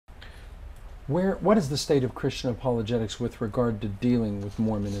What is the state of Christian apologetics with regard to dealing with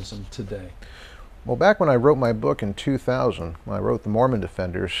Mormonism today? Well, back when I wrote my book in 2000, when I wrote The Mormon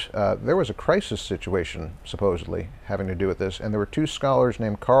Defenders, there was a crisis situation, supposedly, having to do with this, and there were two scholars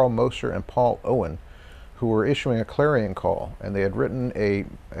named Carl Moser and Paul Owen who were issuing a clarion call, and they had written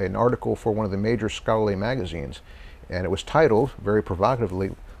an article for one of the major scholarly magazines, and it was titled, very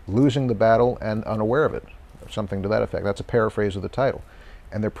provocatively, Losing the Battle and Unaware of It, something to that effect. That's a paraphrase of the title.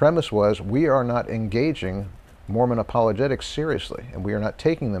 And their premise was, we are not engaging Mormon apologetics seriously, and we are not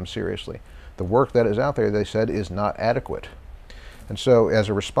taking them seriously. The work that is out there, they said, is not adequate. And so as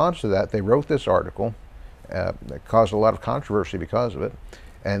a response to that, they wrote this article that caused a lot of controversy because of it.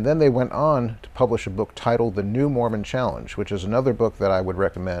 And then they went on to publish a book titled The New Mormon Challenge, which is another book that I would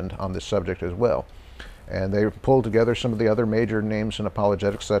recommend on this subject as well. And they pulled together some of the other major names in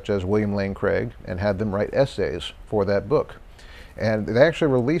apologetics, such as William Lane Craig, and had them write essays for that book. And they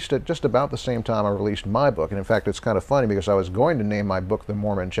actually released it just about the same time I released my book. And in fact, it's kind of funny because I was going to name my book The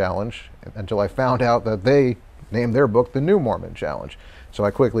Mormon Challenge until I found out that they named their book The New Mormon Challenge. So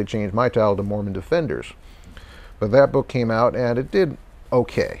I quickly changed my title to Mormon Defenders. But that book came out and it did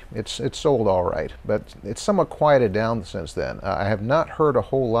okay. It's sold all right, but it's somewhat quieted down since then. I have not heard a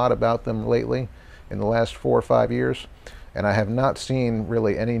whole lot about them lately in the last 4 or 5 years. And I have not seen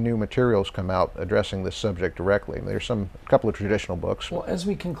really any new materials come out addressing this subject directly. There's a couple of traditional books. Well, as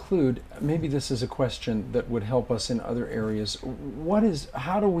we conclude, maybe this is a question that would help us in other areas.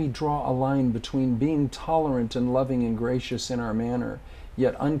 How do we draw a line between being tolerant and loving and gracious in our manner,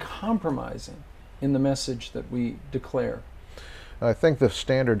 yet uncompromising in the message that we declare? I think the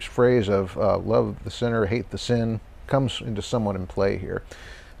standard phrase of love the sinner, hate the sin comes into somewhat in play here.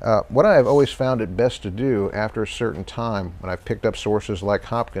 What I have always found it best to do after a certain time, when I've picked up sources like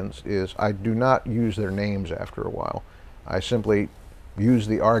Hopkins, is I do not use their names after a while. I simply use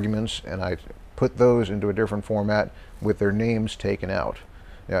the arguments and I put those into a different format with their names taken out.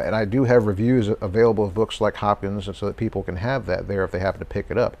 And I do have reviews available of books like Hopkins, and so that people can have that there if they happen to pick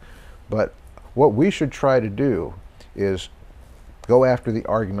it up. But what we should try to do is go after the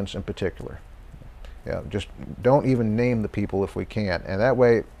arguments in particular. Just don't even name the people if we can. And that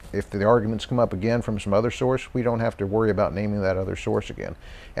way, if the arguments come up again from some other source, we don't have to worry about naming that other source again.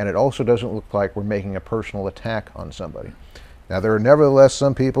 And it also doesn't look like we're making a personal attack on somebody. Now, there are nevertheless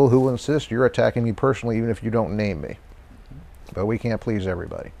some people who will insist you're attacking me personally even if you don't name me. But we can't please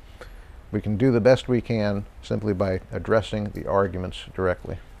everybody. We can do the best we can simply by addressing the arguments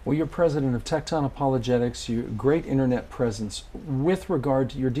directly. Well, you're president of Tecton Apologetics, you great internet presence. With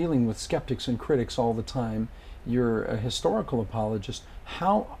regard to, you're dealing with skeptics and critics all the time. You're a historical apologist.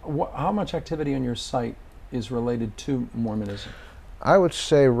 How much activity on your site is related to Mormonism? I would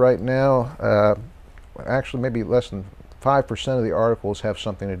say right now, actually maybe less than 5% of the articles have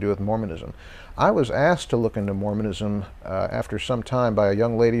something to do with Mormonism. I was asked to look into Mormonism after some time by a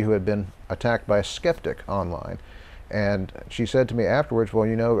young lady who had been attacked by a skeptic online. And she said to me afterwards, well,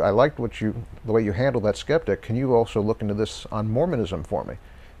 you know, I liked the way you handled that skeptic. Can you also look into this on Mormonism for me?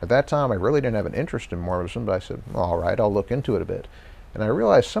 At that time, I really didn't have an interest in Mormonism, but I said, well, all right, I'll look into it a bit. And I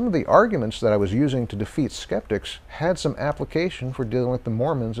realized some of the arguments that I was using to defeat skeptics had some application for dealing with the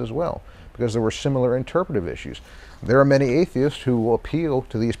Mormons as well, because there were similar interpretive issues. There are many atheists who will appeal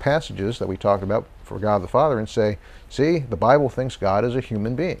to these passages that we talked about for God the Father and say, see, the Bible thinks God is a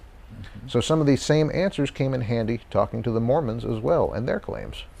human being. So some of these same answers came in handy talking to the Mormons as well and their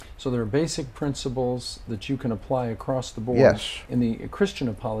claims. So there are basic principles that you can apply across the board. Yes. In the Christian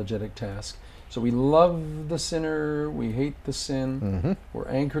apologetic task. So we love the sinner, we hate the sin, we're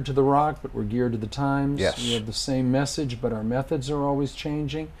anchored to the rock, but we're geared to the times. Yes. We have the same message, but our methods are always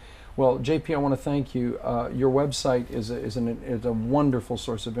changing. Well, JP, I want to thank you. Your website is a wonderful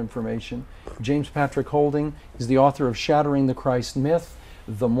source of information. James Patrick Holding is the author of Shattering the Christ Myth,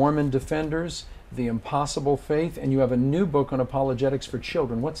 The Mormon Defenders, The Impossible Faith, and you have a new book on apologetics for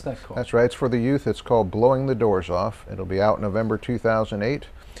children. What's that called? That's right. It's for the youth. It's called Blowing the Doors Off. It'll be out November 2008.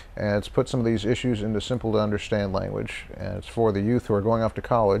 And it's put some of these issues into simple to understand language. And it's for the youth who are going off to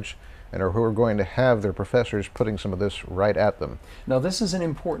college and who are going to have their professors putting some of this right at them. Now, this is an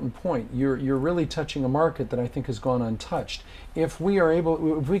important point. You're really touching a market that I think has gone untouched. If we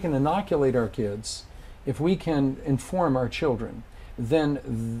can inoculate our kids, if we can inform our children, then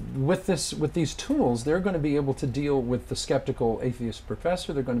with these tools, they're going to be able to deal with the skeptical atheist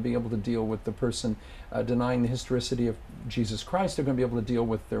professor. They're going to be able to deal with the person denying the historicity of Jesus Christ. They're going to be able to deal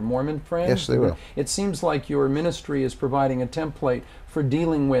with their Mormon friends. Yes, they will. It seems like your ministry is providing a template for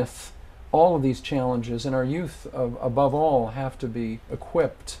dealing with all of these challenges, and our youth, above all, have to be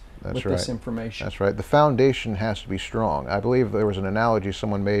equipped with this information. That's right. The foundation has to be strong. I believe there was an analogy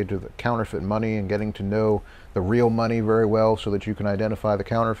someone made to the counterfeit money and getting to know the real money very well so that you can identify the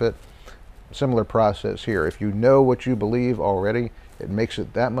counterfeit. Similar process here. If you know what you believe already, it makes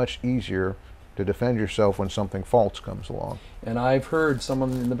it that much easier to defend yourself when something false comes along. And I've heard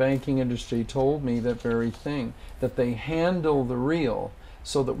someone in the banking industry told me that very thing, that they handle the real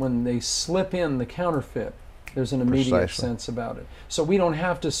so that when they slip in the counterfeit, there's an immediate sense about it. So we don't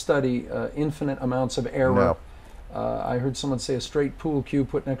have to study infinite amounts of error. No. I heard someone say a straight pool cue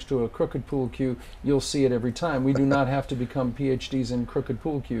put next to a crooked pool cue, you'll see it every time. We do not have to become PhDs in crooked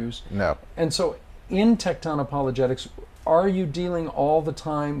pool cues. No. And so in Tecton Apologetics, are you dealing all the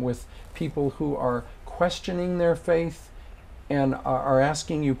time with people who are questioning their faith and are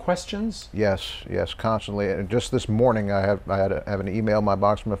asking you questions? Yes, yes, constantly. And just this morning, I have an email in my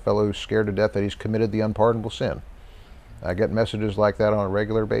box from a fellow who's scared to death that he's committed the unpardonable sin. I get messages like that on a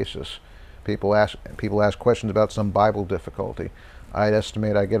regular basis. People ask questions about some Bible difficulty. I'd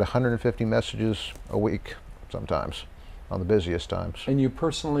estimate I get 150 messages a week sometimes, on the busiest times. And you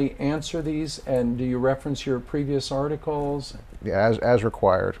personally answer these, and do you reference your previous articles? Yeah, as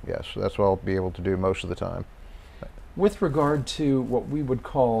required, yes. That's what I'll be able to do most of the time. With regard to what we would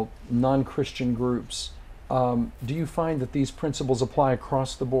call non-Christian groups, do you find that these principles apply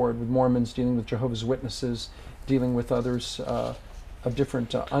across the board, with Mormons dealing with Jehovah's Witnesses, dealing with others of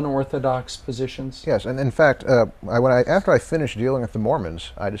different unorthodox positions? Yes, and in fact, after I finished dealing with the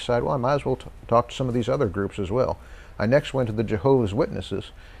Mormons, I decided, well, I might as well talk to some of these other groups as well. I next went to the Jehovah's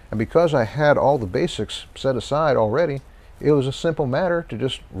Witnesses, and because I had all the basics set aside already, it was a simple matter to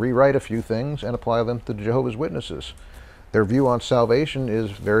just rewrite a few things and apply them to the Jehovah's Witnesses. Their view on salvation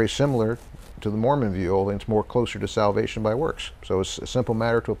is very similar to the Mormon view, only it's more closer to salvation by works. So it's a simple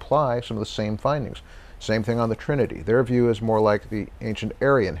matter to apply some of the same findings. Same thing on the Trinity. Their view is more like the ancient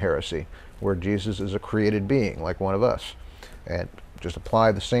Arian heresy, where Jesus is a created being, like one of us. And just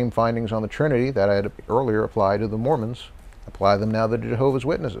apply the same findings on the Trinity that I had earlier applied to the Mormons, apply them now to the Jehovah's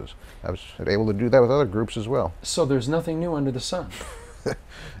Witnesses. I was able to do that with other groups as well. So there's nothing new under the sun.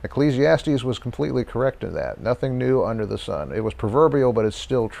 Ecclesiastes was completely correct in that. Nothing new under the sun. It was proverbial, but it's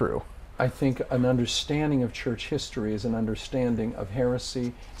still true. I think an understanding of church history is an understanding of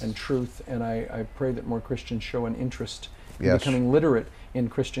heresy and truth, and I pray that more Christians show an interest in becoming literate in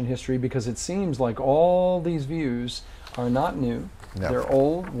Christian history, because it seems like all these views are not new. No. They're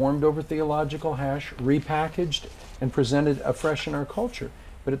old, warmed over theological hash, repackaged and presented afresh in our culture.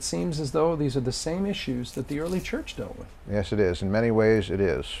 But it seems as though these are the same issues that the early church dealt with. Yes, it is. In many ways, it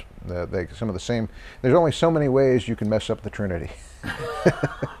is. Some of the same. There's only so many ways you can mess up the Trinity.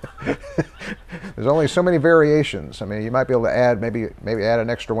 There's only so many variations. I mean, you might be able to add maybe add an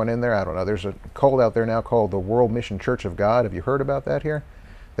extra one in there. I don't know. There's a cult out there now called the World Mission Church of God. Have you heard about that here?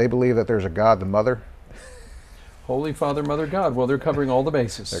 They believe that there's a God the Mother. Holy Father, Mother, God. Well, they're covering all the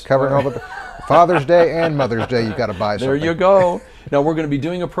bases. They're covering all the Father's Day and Mother's Day. You've got to buy something. There you go. Now, we're going to be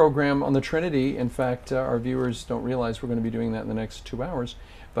doing a program on the Trinity. In fact, our viewers don't realize we're going to be doing that in the next 2 hours.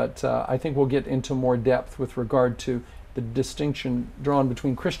 But I think we'll get into more depth with regard to the distinction drawn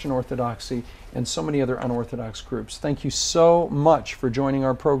between Christian Orthodoxy and so many other unorthodox groups. Thank you so much for joining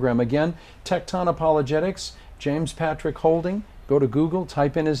our program. Again, Tecton Apologetics, James Patrick Holding. Go to Google,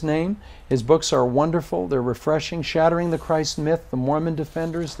 type in his name. His books are wonderful. They're refreshing. Shattering the Christ Myth, The Mormon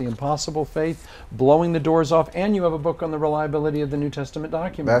Defenders, The Impossible Faith, Blowing the Doors Off, and you have a book on the reliability of the New Testament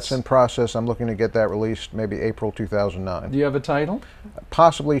documents. That's in process. I'm looking to get that released maybe April 2009. Do you have a title?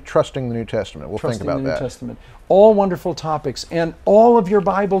 Possibly Trusting the New Testament. We'll think about that. Trusting the New Testament. All wonderful topics, and all of your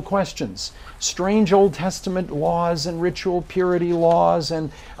Bible questions, strange Old Testament laws and ritual purity laws,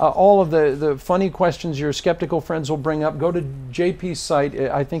 and all of the funny questions your skeptical friends will bring up. Go to JP's site.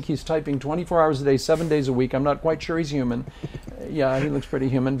 I think he's typing 24 hours a day, 7 days a week. I'm not quite sure he's human. Yeah, he looks pretty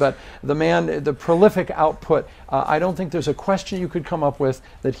human, but the man, the prolific output, I don't think there's a question you could come up with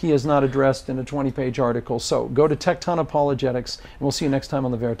that he has not addressed in a 20-page article. So go to Tecton Apologetics, and we'll see you next time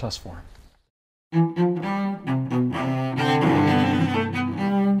on the Veritas Forum.